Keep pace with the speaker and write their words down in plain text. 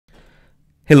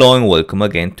Hello and welcome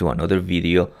again to another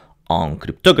video on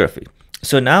cryptography.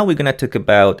 So now we're going to talk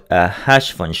about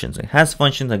hash functions, and hash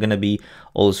functions are going to be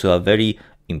also a very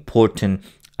important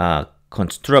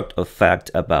construct of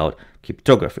fact about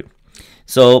cryptography.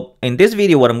 So in this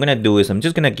video, what I'm going to do is I'm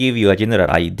just going to give you a general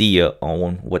idea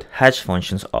on what hash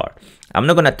functions are. I'm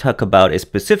not going to talk about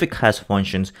specific hash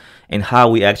functions and how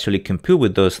we actually compute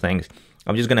with those things.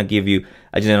 I'm just going to give you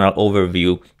a general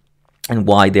overview and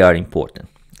why they are important.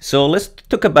 So let's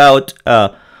talk about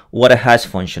what a hash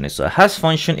function is. So a hash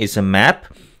function is a map,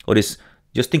 or is,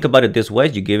 just think about it this way: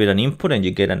 you give it an input and you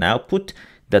get an output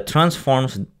that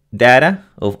transforms data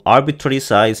of arbitrary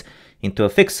size into a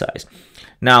fixed size.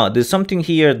 Now there's something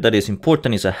here that is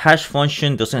important: is a hash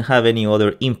function doesn't have any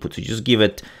other inputs. You just give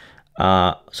it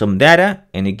some data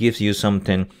and it gives you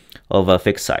something of a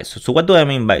fixed size. So what do I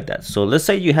mean by that? So let's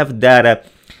say you have data,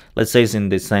 let's say it's in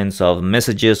the sense of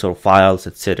messages or files,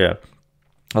 etc.,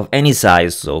 of any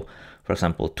size. So for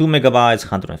example, 2 megabytes,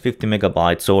 150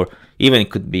 megabytes, or even it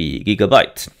could be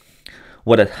gigabytes.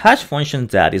 What a hash function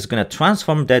does is going to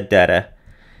transform that data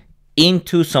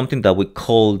into something that we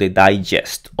call the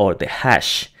digest or the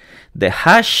hash. The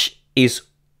hash is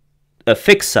a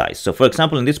fixed size. So for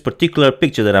example, in this particular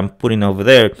picture that I'm putting over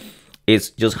there, it's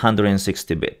just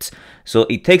 160 bits. So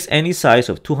it takes any size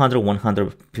of 200,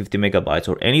 150 megabytes,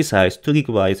 or any size 2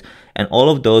 gigabytes, and all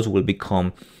of those will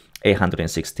become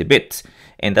 160 bits,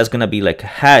 and that's gonna be like a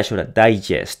hash or a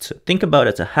digest. So think about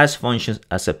it as a hash function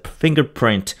as a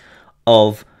fingerprint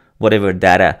of whatever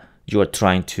data you are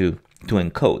trying to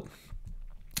encode.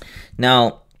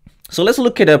 Now, so let's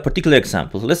look at a particular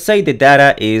example. Let's say the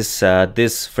data is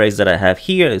this phrase that I have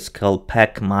here. It's called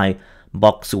 "pack my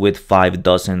box with 5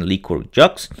 dozen liquor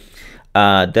jugs."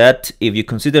 That, if you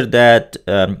consider that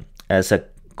as a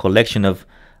collection of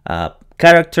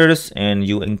characters and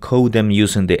you encode them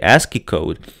using the ASCII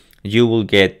code, you will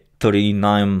get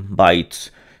 39 bytes,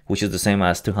 which is the same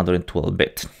as 212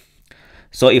 bits.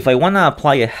 So if I want to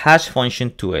apply a hash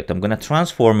function to it, I'm going to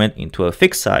transform it into a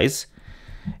fixed size,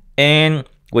 and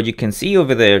what you can see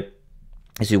over there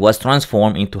is it was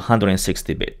transformed into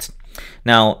 160 bits.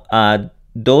 Now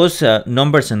those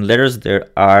numbers and letters there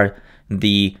are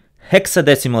the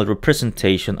hexadecimal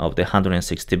representation of the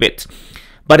 160 bits.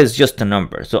 But it's just a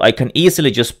number, so I can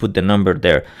easily just put the number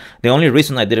there. The only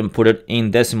reason I didn't put it in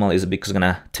decimal is because it's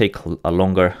gonna take a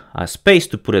longer space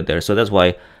to put it there. So that's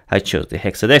why I chose the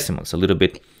hexadecimal. It's a little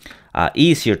bit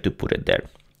easier to put it there.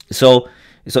 So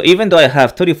even though I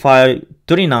have 39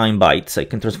 bytes, I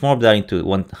can transform that into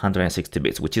 160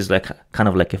 bits, which is like kind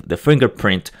of like the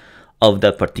fingerprint of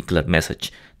that particular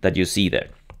message that you see there.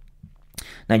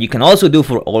 Now you can also do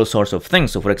for all sorts of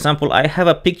things. So for example, I have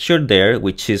a picture there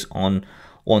which is on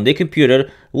the computer.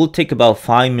 It will take about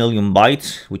 5 million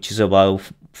bytes, which is about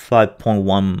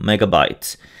 5.1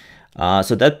 megabytes.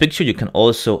 So that picture, you can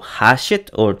also hash it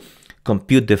or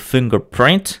compute the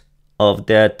fingerprint of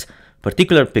that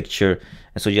particular picture.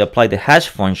 And so you apply the hash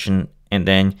function and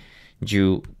then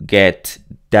you get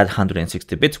that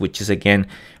 160 bits, which is again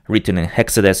written in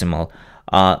hexadecimal.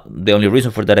 The only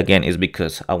reason for that again is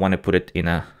because I want to put it in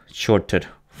a shorted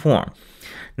form.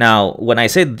 Now, when I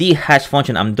say the hash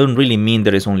function, I don't really mean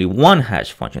there is only one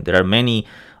hash function. There are many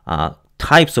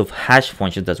types of hash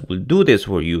functions that will do this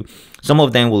for you. Some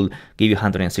of them will give you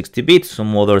 160 bits,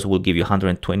 some others will give you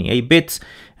 128 bits,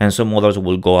 and some others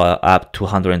will go up to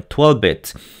 112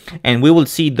 bits. And we will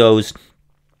see those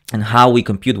and how we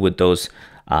compute with those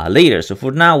later. So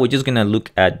for now, we're just gonna look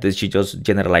at this, just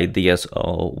general ideas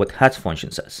of what hash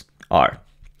functions are.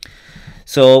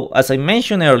 So as I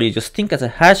mentioned earlier, just think as a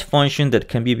hash function that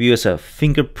can be viewed as a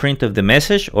fingerprint of the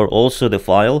message or also the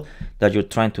file that you're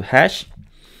trying to hash.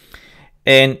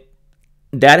 And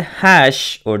that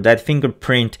hash or that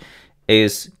fingerprint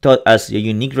is thought as a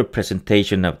unique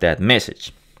representation of that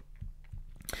message.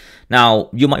 Now,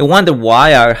 you might wonder,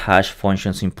 why are hash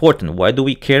functions important? Why do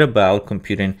we care about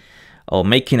computing or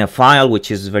making a file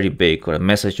which is very big, or a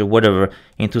message or whatever,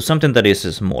 into something that is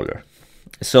smaller?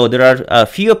 So there are a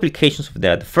few applications of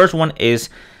that. The first one is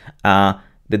the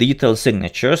digital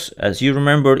signatures. As you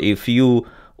remember, if you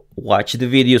watch the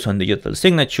videos on digital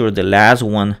signature, the last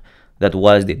one that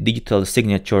was the digital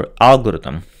signature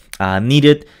algorithm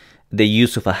needed the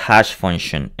use of a hash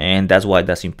function, and that's why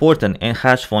that's important. And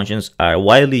hash functions are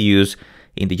widely used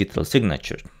in digital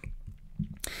signatures.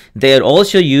 They are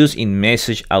also used in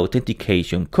message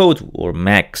authentication codes, or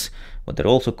MACs, what they're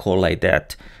also called like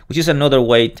that, which is another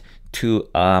way to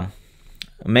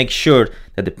make sure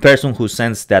that the person who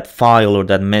sends that file or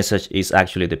that message is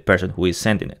actually the person who is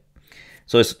sending it.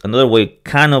 So it's another way,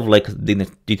 kind of like the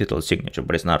digital signature,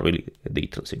 but it's not really a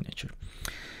digital signature.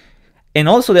 And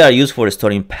also they are used for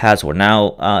storing password.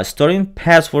 Now, storing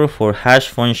password for hash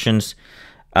functions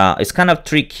is kind of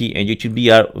tricky, and you should be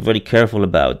very careful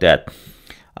about that.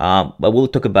 But we'll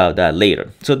talk about that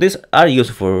later. So these are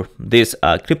used for these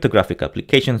cryptographic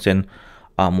applications and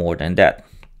more than that.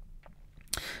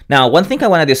 Now, one thing I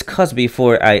want to discuss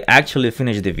before I actually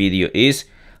finish the video is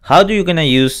how do you gonna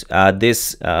use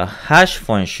this hash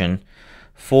function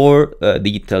for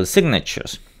digital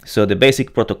signatures. So the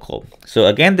basic protocol. So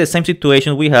again, the same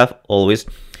situation we have always.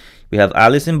 We have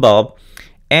Alice and Bob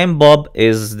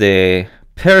is the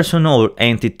person or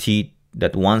entity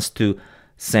that wants to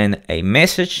send a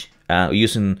message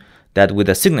using that with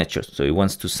a signature. So it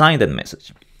wants to sign that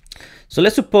message. So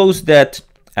let's suppose that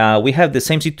we have the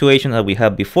same situation that we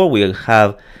had before. We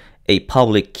have a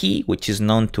public key which is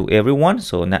known to everyone.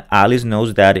 So now Alice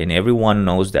knows that and everyone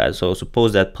knows that. So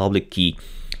suppose that public key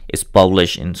is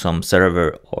published in some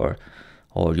server or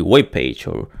your web page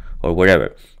or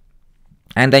wherever.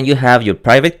 And then you have your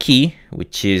private key,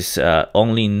 which is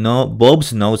only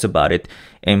Bob's knows about it,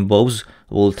 and Bob's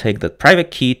will take the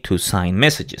private key to sign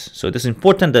messages. So it is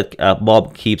important that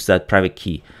Bob keeps that private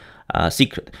key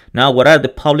secret. Now, what are the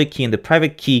public key and the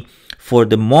private key? For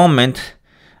the moment,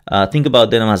 think about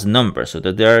them as numbers, so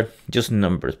that they're just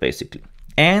numbers basically.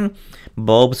 And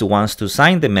Bob's wants to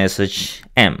sign the message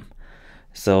M.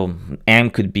 So M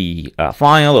could be a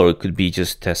file, or it could be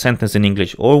just a sentence in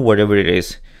English, or whatever it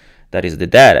is that is the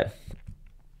data.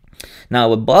 Now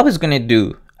what Bob is going to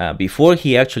do before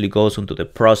he actually goes into the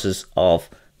process of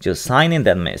just signing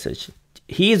that message,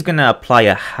 he is going to apply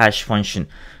a hash function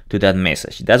to that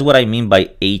message. That's what I mean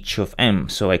by H of M.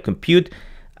 So I compute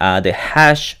the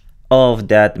hash of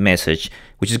that message,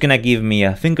 which is going to give me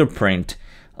a fingerprint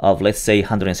of, let's say,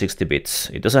 160 bits.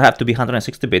 It doesn't have to be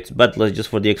 160 bits, but let's just,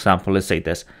 for the example, let's say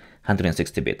that's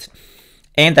 160 bits.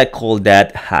 And I call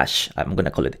that hash. I'm going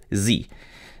to call it Z.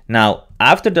 Now,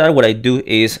 after that, what I do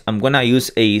is I'm going to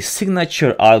use a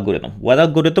signature algorithm. What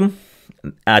algorithm?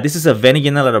 This is a very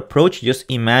general approach. Just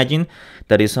imagine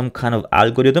that is some kind of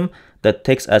algorithm that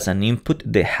takes as an input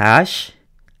the hash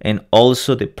and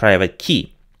also the private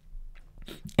key.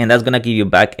 And that's going to give you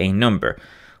back a number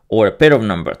or a pair of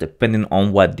numbers, depending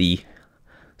on what the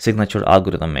signature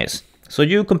algorithm is. So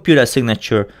you compute a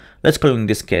signature, let's call it in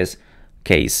this case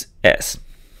S.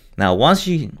 Now, once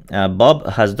Bob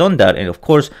has done that, and of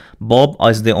course, Bob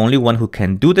is the only one who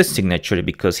can do the signature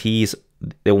because he is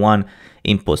the one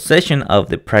in possession of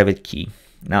the private key.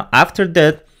 Now, after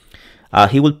that,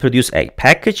 he will produce a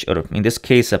package, or in this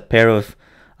case, a pair of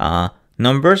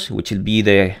numbers, which will be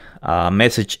the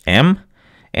message M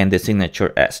and the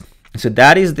signature S. So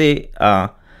that is the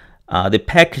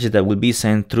package that will be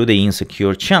sent through the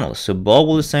insecure channel. So Bob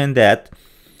will send that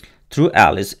through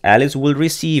Alice. Alice will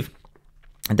receive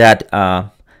that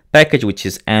package, which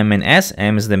is M and S.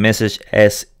 M is the message,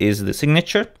 S is the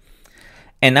signature.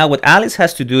 And now what Alice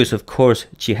has to do is, of course,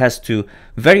 she has to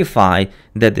verify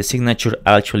that the signature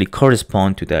actually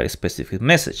corresponds to that specific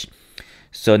message.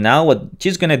 So now what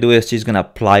she's going to do is she's going to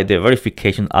apply the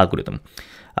verification algorithm.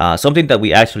 Something that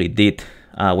we actually did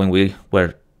when we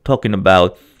were talking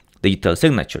about digital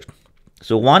signatures.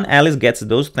 So once Alice gets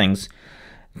those things,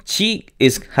 she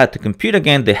had to compute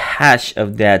again the hash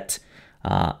of that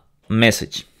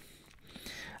message.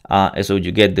 So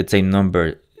you get the same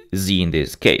number Z in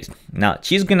this case. Now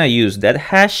she's gonna use that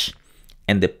hash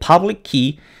and the public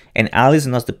key, and Alice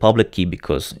knows the public key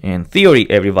because in theory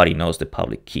everybody knows the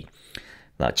public key.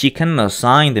 Now she cannot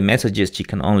assign the messages, she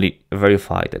can only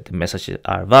verify that the messages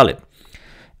are valid.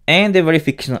 And the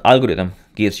verification algorithm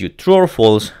gives you true or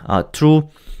false. True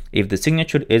if the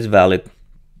signature is valid,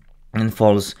 and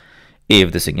false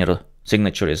if the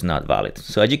signature is not valid.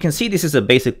 So as you can see, this is a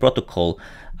basic protocol.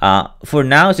 For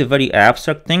now, it's a very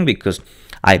abstract thing because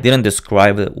I didn't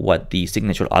describe what the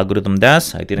signature algorithm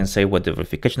does. I didn't say what the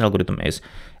verification algorithm is,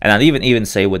 and I didn't even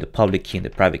say what the public key and the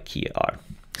private key are.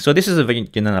 So this is a very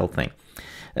general thing.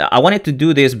 I wanted to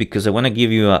do this because I want to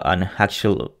give you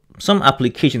some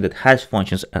application that hash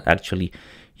functions are actually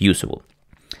usable.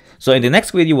 So in the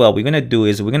next video, what we're going to do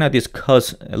is we're going to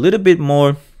discuss a little bit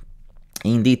more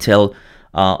in detail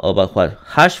about what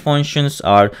hash functions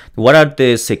are, what are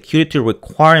the security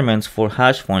requirements for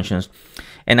hash functions,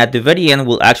 and at the very end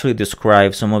we'll actually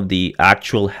describe some of the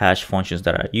actual hash functions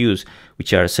that are used,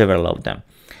 which are several of them.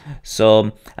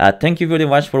 So thank you very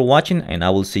much for watching, and I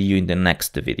will see you in the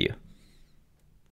next video.